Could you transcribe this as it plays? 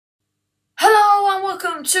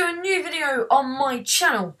welcome to a new video on my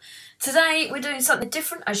channel. Today we're doing something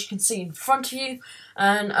different, as you can see in front of you,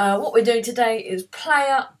 and what we're doing today is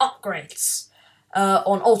player upgrades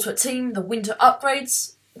on Ultimate Team, the winter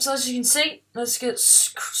upgrades. So as you can see, let's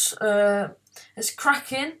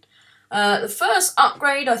crack in. The first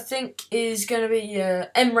upgrade I think is going to be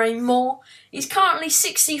Emre Moore. He's currently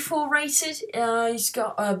 64 rated. He's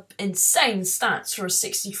got insane stats for a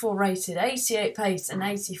 64 rated, 88 pace and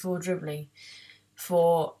 84 dribbling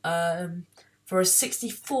for a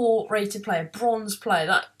 64 rated player, bronze player.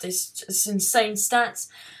 That is just insane stats.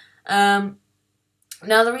 Now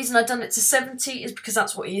the reason I've done it to 70 is because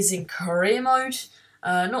that's what he is in career mode,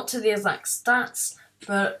 not to the exact stats.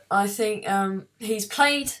 But I think he's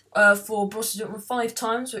played for Borussia Dortmund 5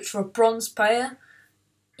 times, which for a bronze player,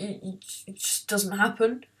 it just doesn't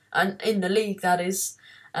happen. And in the league, that is.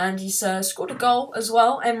 And he's scored a goal as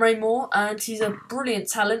well, Emre Moore, and he's a brilliant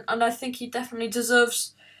talent. And I think he definitely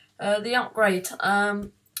deserves the upgrade.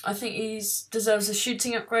 I think he deserves a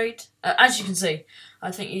shooting upgrade. As you can see,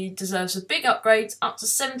 I think he deserves a big upgrade, up to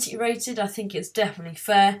 70 rated. I think it's definitely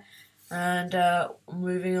fair. And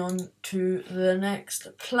moving on to the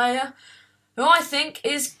next player, who I think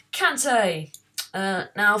is Kante.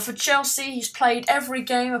 Now for Chelsea, he's played every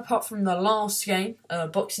game apart from the last game,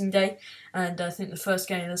 Boxing Day, and I think the first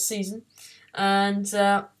game of the season. And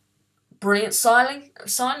brilliant signing,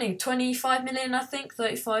 25 million I think,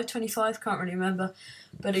 35, 25, can't really remember.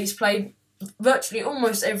 But he's played virtually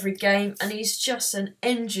almost every game, and he's just an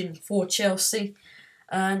engine for Chelsea.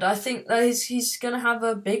 And I think that he's going to have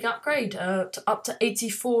a big upgrade, up to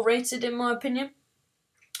 84 rated in my opinion.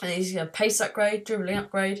 And he's a pace upgrade, dribbling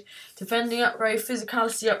upgrade, defending upgrade,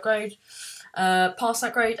 physicality upgrade, pass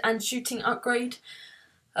upgrade and shooting upgrade.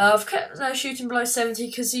 I've kept shooting below 70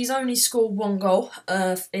 because he's only scored 1 goal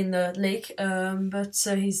in the league, but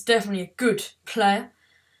he's definitely a good player.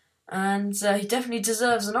 And he definitely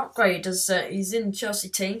deserves an upgrade as he's in the Chelsea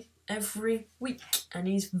team every week, and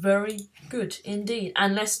he's very good indeed.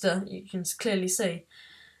 And Leicester, you can clearly see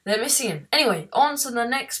they're missing him. Anyway, on to the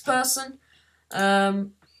next person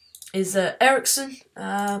is Ericsson.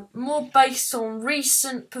 More based on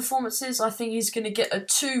recent performances, I think he's going to get a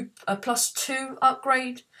 +2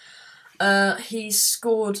 upgrade. He's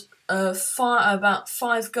scored about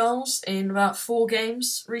 5 goals in about 4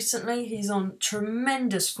 games recently. He's on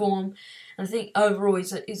tremendous form, and I think overall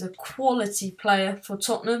he's a quality player for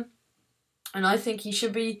Tottenham. And I think he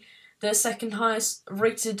should be their second highest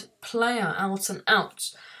rated player out and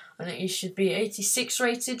out. I think he should be 86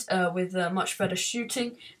 rated with much better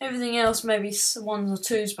shooting. Everything else maybe 1s or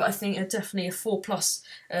 2s, but I think definitely a 4+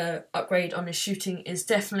 upgrade on his shooting is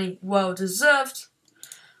definitely well deserved.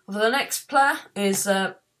 The next player is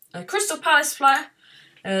a Crystal Palace player,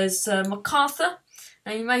 is MacArthur.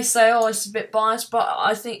 Now you may say, oh, it's a bit biased, but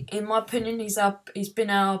I think in my opinion he's been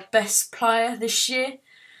our best player this year.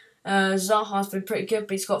 Zaha's been pretty good,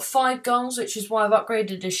 but he's got 5 goals, which is why I've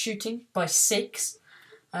upgraded his shooting by 6.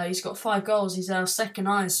 He's got 5 goals, he's our second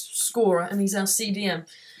highest scorer, and he's our CDM.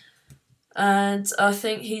 And I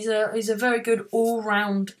think he's a very good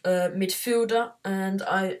all-round midfielder, and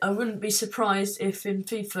I wouldn't be surprised if in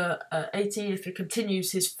FIFA 18, if he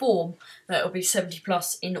continues his form, that it'll be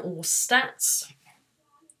 70+ in all stats.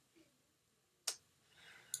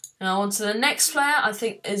 Now on to the next player, I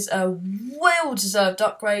think is a well-deserved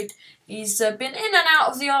upgrade. He's been in and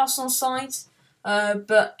out of the Arsenal side,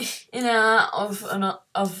 but in and out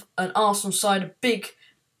of an Arsenal side, a big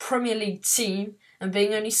Premier League team, and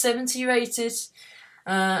being only 70 rated,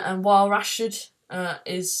 and while Rashford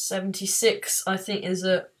is 76, I think is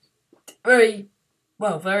a very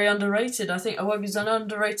underrated. I think he's an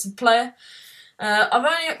underrated player. I've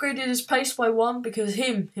only upgraded his pace by 1 because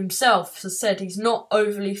himself has said he's not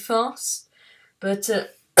overly fast, but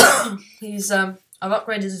I've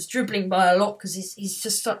upgraded his dribbling by a lot because he's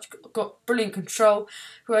just got brilliant control.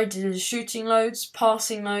 Upgraded his shooting loads,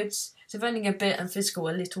 passing loads, defending a bit, and physical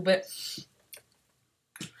a little bit.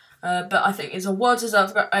 But I think it's a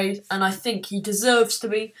well-deserved upgrade, and I think he deserves to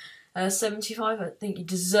be 75. I think he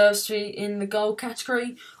deserves to be in the goal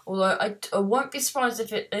category. Although I won't be surprised if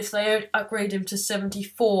they upgrade him to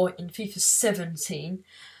 74 in FIFA 17.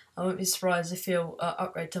 I won't be surprised if he'll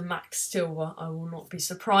upgrade to Max Silver. I will not be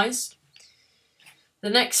surprised. The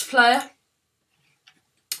next player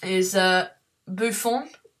is Donnarumma.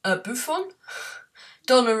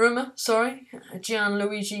 Sorry,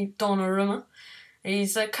 Gianluigi Donnarumma.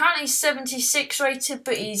 He's currently 76 rated,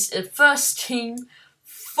 but he's first team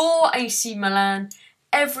for AC Milan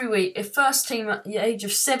every week. A first team at the age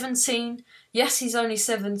of 17. Yes, he's only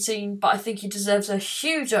 17, but I think he deserves a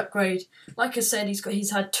huge upgrade. Like I said,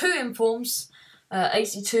 he's had 2 informs,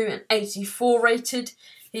 82 and 84 rated.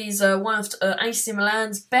 He's one of AC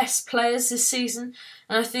Milan's best players this season,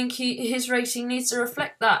 and I think his rating needs to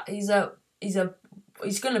reflect that. He's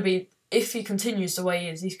going to be, if he continues the way he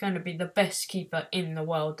is, he's going to be the best keeper in the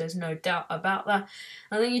world. There's no doubt about that.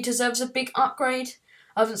 I think he deserves a big upgrade.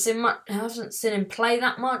 I haven't seen him play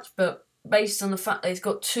that much, but based on the fact that he's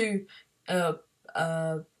got two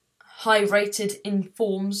high-rated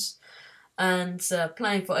informs and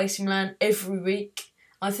playing for AC Milan every week,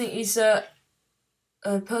 I think he's a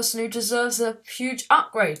person who deserves a huge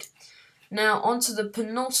upgrade. Now, on to the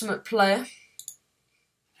penultimate player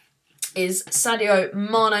is Sadio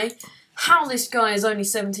Mane. How this guy is only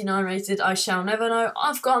 79 rated, I shall never know.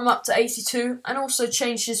 I've got him up to 82 and also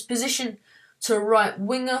changed his position to right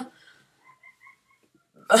winger.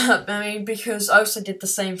 Because I also did the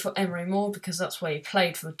same for Emery Moore, because that's where he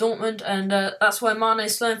played for Dortmund, and that's where Mane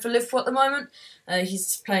is playing for Liverpool at the moment.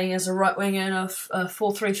 He's playing as a right winger in a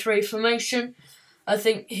 4-3-3 formation. I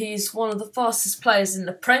think he's one of the fastest players in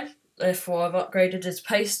the Prem, therefore I've upgraded his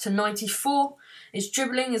pace to 94. His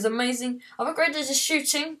dribbling is amazing. I've upgraded his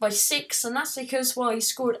shooting by 6, and that's because, well, he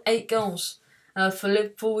scored 8 goals. For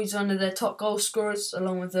Liverpool, he's one of their top goal scorers,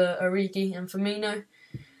 along with Origi and Firmino.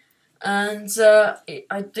 And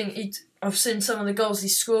I think I've seen some of the goals he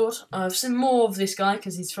scored. I've seen more of this guy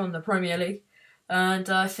because he's from the Premier League. And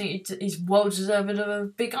I think he's well deserved of a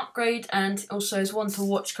big upgrade. And also his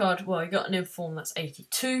one-to-watch card, well, he got an inform that's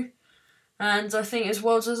 82. And I think it's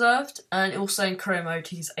well deserved. And also in career mode,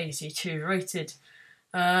 he's 82 rated.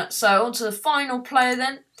 So on to the final player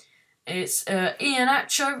then. It's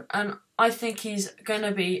Iheanacho, and I think he's going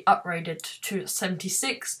to be upgraded to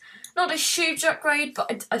 76. Not a huge upgrade,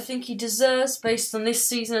 but I think he deserves, based on this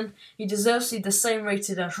season, he deserves to be the same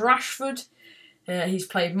rated as Rashford. He's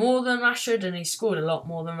played more than Rashford, and he scored a lot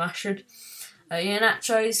more than Rashford.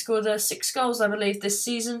 Iheanacho, he scored 6 goals, I believe, this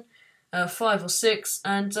season. 5 or 6,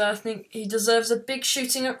 and I think he deserves a big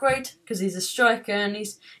shooting upgrade because he's a striker and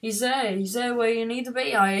he's there where you need to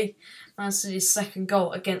be. Man City's second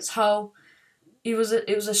goal against Hull, it was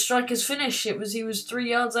a striker's finish. He was 3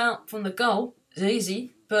 yards out from the goal. It's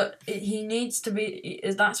easy, but he needs to be.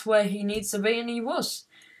 That's where he needs to be, and he was,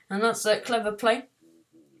 and that's a clever play.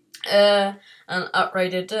 And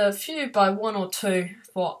upgraded a few by 1 or 2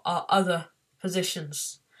 for our other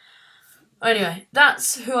positions. Anyway,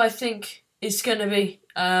 that's who I think is going to be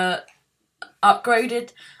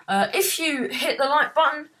upgraded. If you hit the like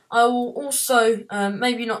button, I will also,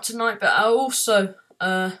 maybe not tonight, but I'll also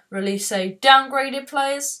release a downgraded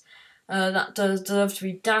players. That does deserve to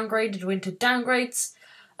be downgraded, winter downgrades.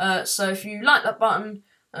 So if you like that button,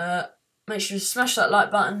 make sure to smash that like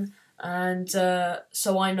button, and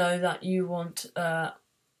so I know that you want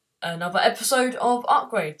another episode of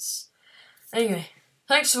upgrades. Anyway.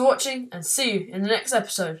 Thanks for watching, and see you in the next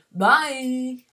episode. Bye!